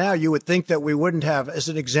 And even now, you would think that we wouldn't have, as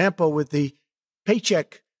an example, with the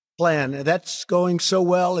paycheck plan. That's going so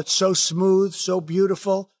well. It's so smooth, so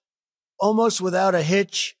beautiful, almost without a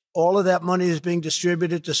hitch. All of that money is being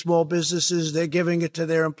distributed to small businesses. They're giving it to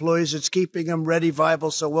their employees. It's keeping them ready,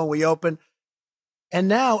 viable, so when we open. And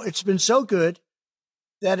now it's been so good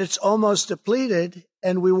that it's almost depleted,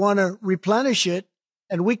 and we want to replenish it,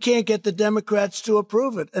 and we can't get the Democrats to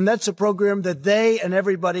approve it. And that's a program that they and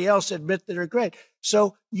everybody else admit that are great.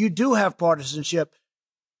 So you do have partisanship.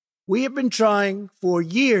 We have been trying for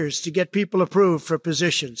years to get people approved for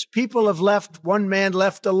positions. People have left. One man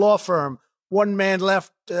left a law firm. One man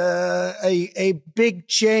left a big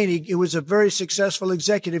chain. He was a very successful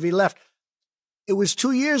executive. He left. It was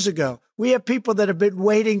 2 years ago. We have people that have been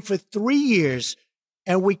waiting for 3 years.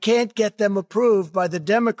 and we can't get them approved by the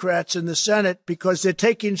Democrats in the Senate because they're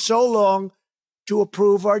taking so long to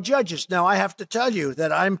approve our judges. Now, I have to tell you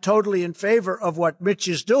that I'm totally in favor of what Mitch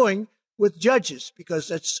is doing with judges, because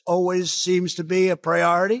that's always seems to be a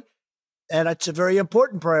priority, and it's a very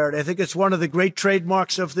important priority. I think it's one of the great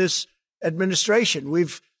trademarks of this administration.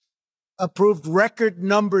 We've approved record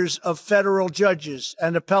numbers of federal judges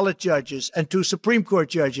and appellate judges and 2 Supreme Court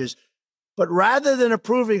judges. But rather than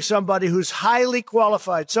approving somebody who's highly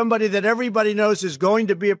qualified, somebody that everybody knows is going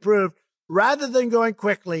to be approved, rather than going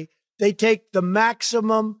quickly, they take the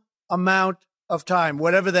maximum amount of time,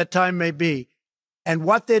 whatever that time may be. And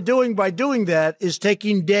what they're doing by doing that is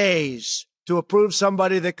taking days to approve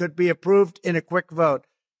somebody that could be approved in a quick vote.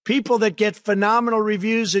 People that get phenomenal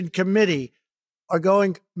reviews in committee are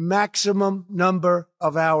going maximum number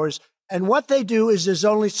of hours. And what they do is there's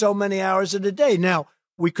only so many hours in a day. Now,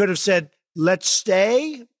 we could have said, let's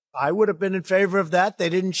stay. I would have been in favor of that. They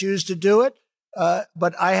didn't choose to do it.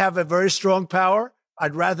 But I have a very strong power.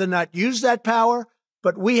 I'd rather not use that power.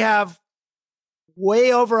 But we have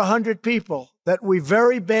way over 100 people that we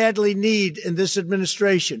very badly need in this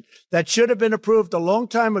administration that should have been approved a long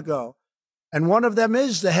time ago. And one of them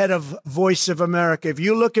is the head of Voice of America. If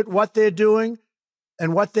you look at what they're doing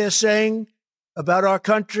and what they're saying about our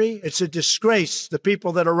country, it's a disgrace, the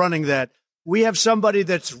people that are running that. We have somebody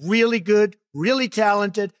that's really good, really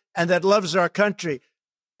talented, and that loves our country.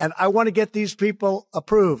 And I want to get these people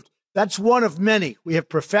approved. That's one of many. We have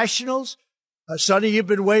professionals. Sonny, you've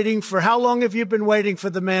been waiting for, how long have you been waiting for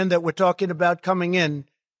the man that we're talking about coming in?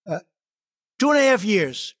 2.5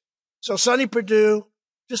 years. So Sonny Perdue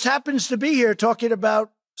just happens to be here talking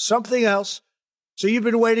about something else. So you've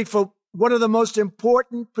been waiting for one of the most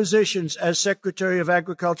important positions as Secretary of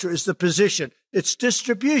Agriculture is the position. It's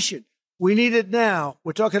distribution. We need it now.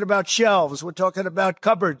 We're talking about shelves. We're talking about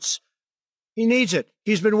cupboards. He needs it.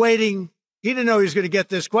 He's been waiting. He didn't know he was going to get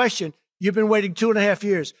this question. You've been waiting 2.5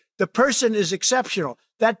 years. The person is exceptional.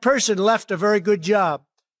 That person left a very good job.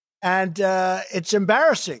 And it's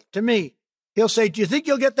embarrassing to me. He'll say, do you think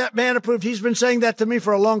you'll get that man approved? He's been saying that to me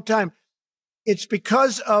for a long time. It's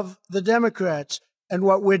because of the Democrats. And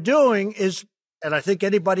what we're doing is, and I think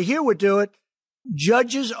anybody here would do it,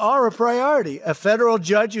 judges are a priority. A federal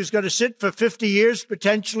judge who's going to sit for 50 years,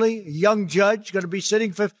 potentially, a young judge going to be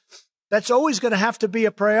sitting for, that's always going to have to be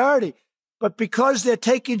a priority. But because they're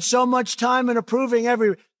taking so much time in approving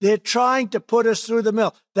they're trying to put us through the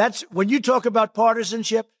mill. That's when you talk about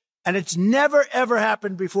partisanship, and it's never, ever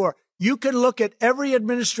happened before. You can look at every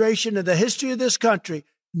administration in the history of this country.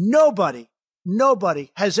 Nobody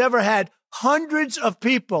has ever had hundreds of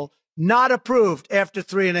people not approved after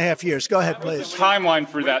 3.5 years. Go ahead, please. The timeline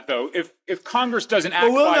for that, though. If Congress doesn't act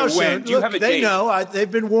by when, do you have a date? They know. They've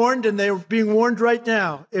been warned, and they're being warned right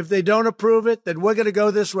now. If they don't approve it, then we're going to go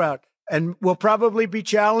this route. And we'll probably be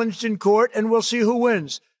challenged in court, and we'll see who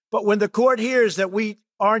wins. But when the court hears that we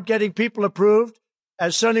aren't getting people approved,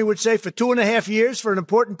 as Sonny would say, for 2.5 years for an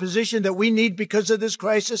important position that we need because of this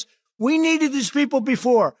crisis, we needed these people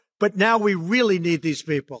before, but now we really need these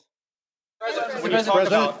people. When you talk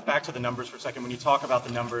about, back to the numbers for a second, when you talk about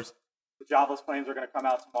the numbers, the jobless claims are going to come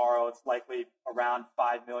out tomorrow. It's likely around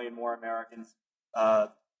 5 million more Americans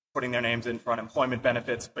putting their names in for unemployment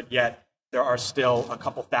benefits, but yet there are still a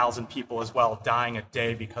couple thousand people as well dying a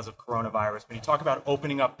day because of coronavirus. When you talk about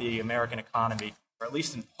opening up the American economy, or at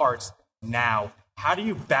least in parts now, how do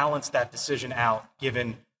you balance that decision out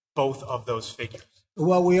given both of those figures?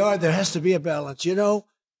 Well, there has to be a balance. You know,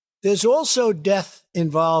 there's also death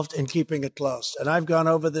involved in keeping it close. And I've gone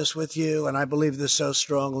over this with you, and I believe this so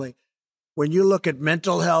strongly. When you look at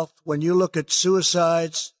mental health, when you look at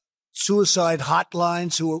suicides, suicide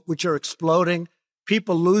hotlines which are exploding,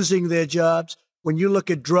 people losing their jobs, when you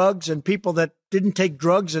look at drugs and people that didn't take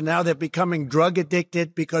drugs and now they're becoming drug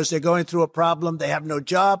addicted because they're going through a problem, they have no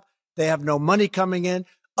job, they have no money coming in,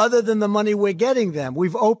 other than the money we're getting them.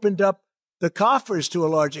 We've opened up the coffers to a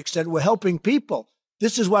large extent. We're helping people.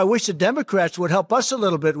 This is why I wish the Democrats would help us a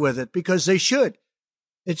little bit with it, because they should.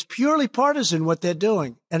 It's purely partisan what they're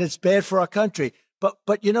doing, and it's bad for our country.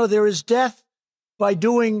 But you know, there is death by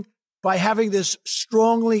having this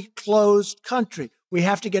strongly closed country. We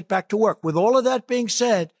have to get back to work. With all of that being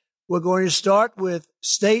said, we're going to start with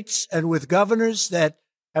states and with governors that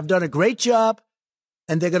have done a great job,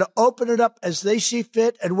 and they're going to open it up as they see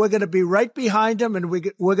fit, and we're going to be right behind them, and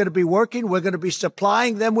we're going to be working. We're going to be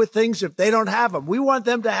supplying them with things if they don't have them. We want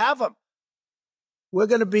them to have them. We're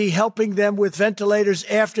going to be helping them with ventilators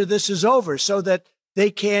after this is over so that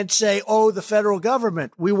they can't say, oh, the federal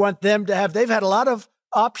government. We want them to have, they've had a lot of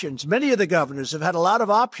options. Many of the governors have had a lot of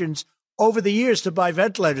options over the years to buy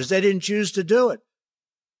ventilators. They didn't choose to do it.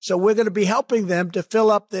 So we're going to be helping them to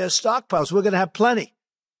fill up their stockpiles. We're going to have plenty.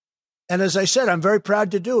 And as I said, I'm very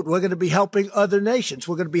proud to do it. We're going to be helping other nations.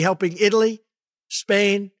 We're going to be helping Italy,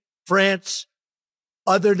 Spain, France,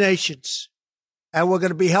 other nations. And we're going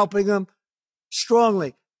to be helping them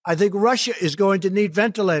strongly. I think Russia is going to need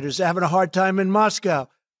ventilators. They're having a hard time in Moscow.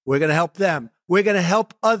 We're going to help them. We're going to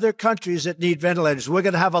help other countries that need ventilators. We're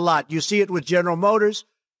going to have a lot. You see it with General Motors.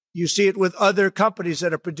 You see it with other companies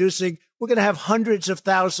that are producing. We're going to have hundreds of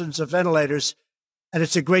thousands of ventilators, and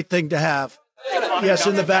it's a great thing to have. Yes,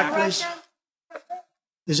 in the back, please.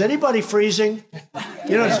 Is anybody freezing?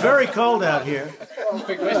 You know, it's very cold out here,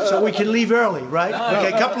 so we can leave early, right?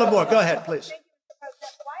 Okay, a couple of more. Go ahead, please.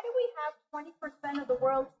 Why do we have 20% of the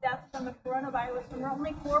world's deaths from the coronavirus when we're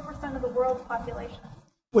only 4% of the world's population?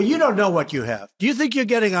 Well, you don't know what you have. Do you think you're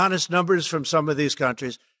getting honest numbers from some of these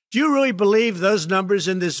countries? Do you really believe those numbers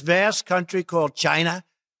in this vast country called China,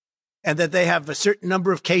 and that they have a certain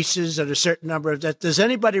number of cases and a certain number of deaths? Does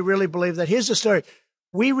anybody really believe that? Here's the story.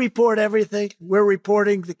 We report everything. We're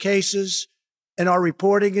reporting the cases, and our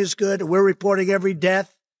reporting is good. We're reporting every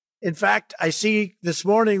death. In fact, I see this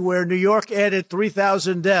morning where New York added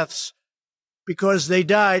 3,000 deaths because they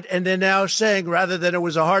died, and they're now saying, rather than it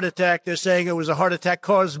was a heart attack, they're saying it was a heart attack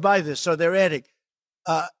caused by this. So they're adding.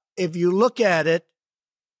 If you look at it,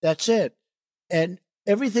 that's it. And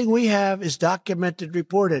everything we have is documented,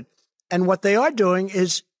 reported. And what they are doing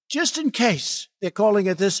is, just in case, they're calling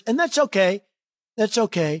it this, and that's okay. That's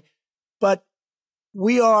okay. But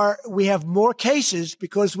we have more cases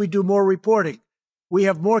because we do more reporting. We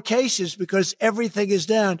have more cases because everything is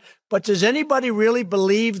down. But does anybody really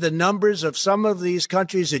believe the numbers of some of these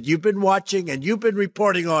countries that you've been watching and you've been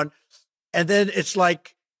reporting on? And then it's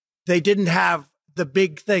like they didn't have the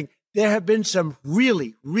big thing. There have been some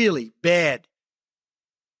really, really bad,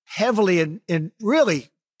 heavily in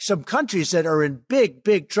really some countries that are in big,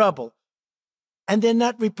 big trouble. And they're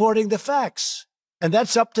not reporting the facts. And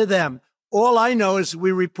that's up to them. All I know is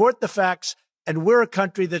we report the facts, and we're a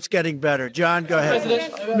country that's getting better. John, go ahead.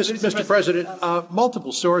 Mr. President,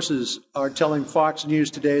 multiple sources are telling Fox News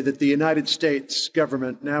today that the United States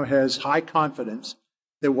government now has high confidence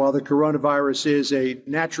that while the coronavirus is a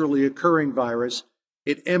naturally occurring virus,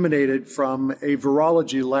 it emanated from a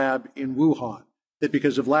virology lab in Wuhan, that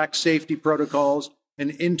because of lax safety protocols, an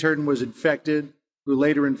intern was infected, who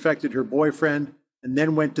later infected her boyfriend, and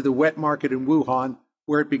then went to the wet market in Wuhan,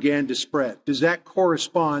 where it began to spread. Does that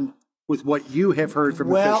correspond with what you have heard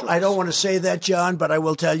from officials? Well, I don't want to say that, John, but I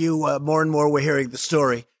will tell you more and more we're hearing the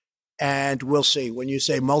story, and we'll see. When you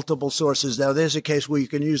say multiple sources, now there's a case where you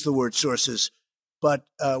can use the word sources, but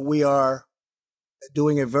we are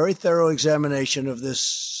doing a very thorough examination of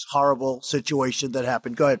this horrible situation that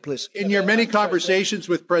happened. Go ahead, please. In your many conversations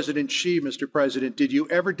with President Xi, Mr. President, did you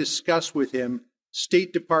ever discuss with him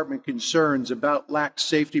State Department concerns about lax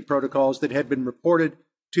safety protocols that had been reported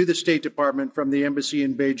to the State Department from the embassy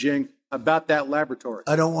in Beijing about that laboratory?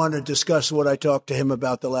 I don't want to discuss what I talked to him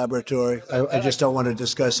about the laboratory. I just don't want to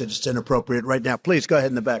discuss it. It's inappropriate right now. Please, go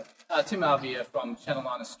ahead in the back. Tim Alvia from Channel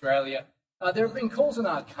 9 Australia. There have been calls in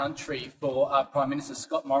our country for Prime Minister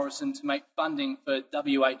Scott Morrison to make funding for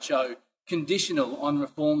WHO conditional on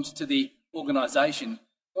reforms to the organisation.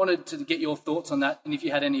 Wanted to get your thoughts on that, and if you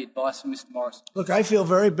had any advice for Mr. Morrison. Look, I feel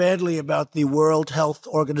very badly about the World Health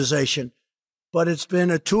Organization, but it's been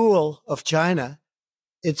a tool of China.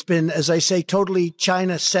 It's been, as I say, totally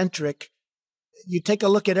China-centric. You take a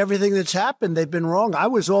look at everything that's happened. They've been wrong. I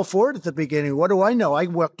was all for it at the beginning. What do I know? I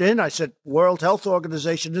walked in. I said, World Health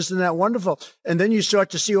Organization, isn't that wonderful? And then you start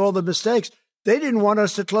to see all the mistakes. They didn't want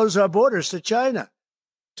us to close our borders to China,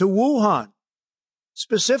 to Wuhan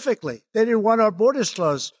specifically. They didn't want our borders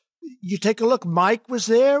closed. You take a look. Mike was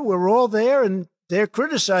there. We're all there. And they're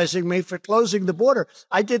criticizing me for closing the border.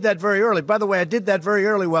 I did that very early. By the way, I did that very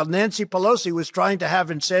early while Nancy Pelosi was trying to have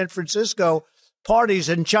in San Francisco parties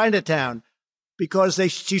in Chinatown, because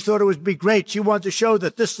she thought it would be great. She wanted to show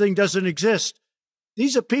that this thing doesn't exist.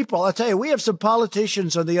 These are people. I'll tell you, we have some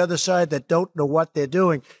politicians on the other side that don't know what they're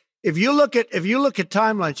doing. If you look at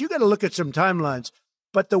timelines, you got to look at some timelines.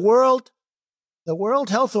 But the World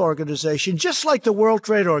Health Organization, just like the World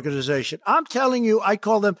Trade Organization, I'm telling you, I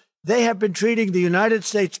call them, they have been treating the United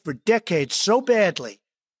States for decades so badly,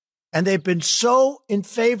 and they've been so in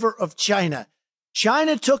favor of China.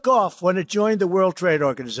 China took off when it joined the World Trade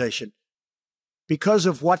Organization because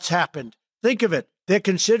of what's happened. Think of it. They're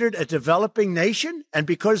considered a developing nation, and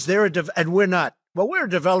because they're and we're not. Well, we're a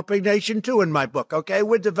developing nation too in my book, okay?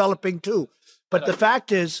 We're developing too. But the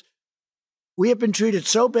fact is, we have been treated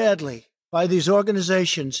so badly by these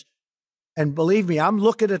organizations, and believe me, I'm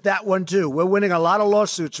looking at that one too. We're winning a lot of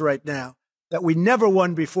lawsuits right now. that we never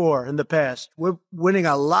won before in the past. We're winning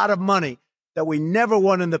a lot of money that we never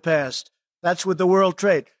won in the past. That's with the World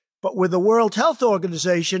Trade. But with the World Health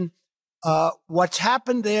Organization, what's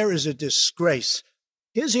happened there is a disgrace.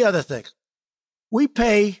 Here's the other thing. We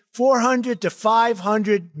pay $400 to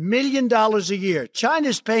 $500 million a year.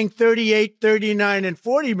 China's paying $38, $39, and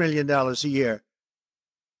 $40 million a year.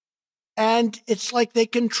 And it's like they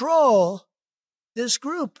control this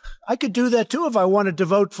group. I could do that too if I want to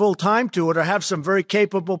devote full time to it or have some very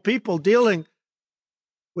capable people dealing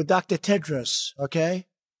with Dr. Tedros, okay?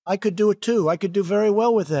 I could do it too. I could do very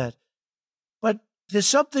well with that. But there's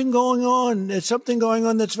something going on. There's something going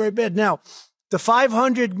on that's very bad. Now, the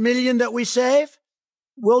 $500 million that we save,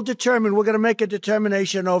 we're going to make a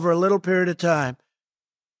determination over a little period of time.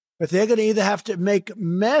 But they're going to either have to make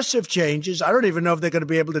massive changes. I don't even know if they're going to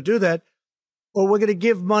be able to do that. Or we're going to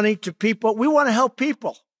give money to people. We want to help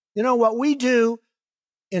people. You know what we do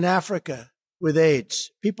in Africa with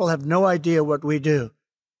AIDS? People have no idea what we do.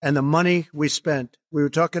 And the money we spent. We were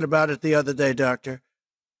talking about it the other day, Doctor.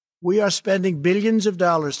 We are spending billions of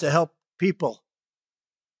dollars to help people.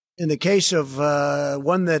 In the case of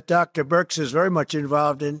one that Dr. Birx is very much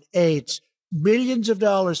involved in, AIDS, billions of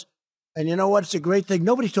dollars. And you know what? It's a great thing.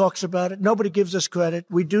 Nobody talks about it. Nobody gives us credit.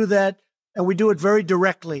 We do that, and we do it very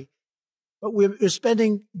directly. But we're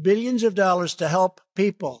spending billions of dollars to help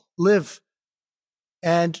people live,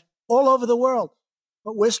 and all over the world.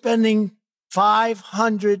 But we're spending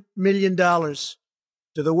 $500 million to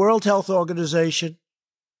the World Health Organization,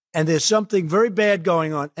 and there's something very bad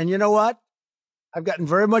going on. And you know what? I've gotten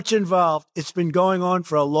very much involved. It's been going on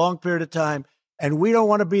for a long period of time, and we don't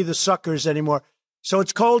want to be the suckers anymore. So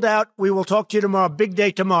it's cold out. We will talk to you tomorrow. Big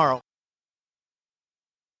day tomorrow.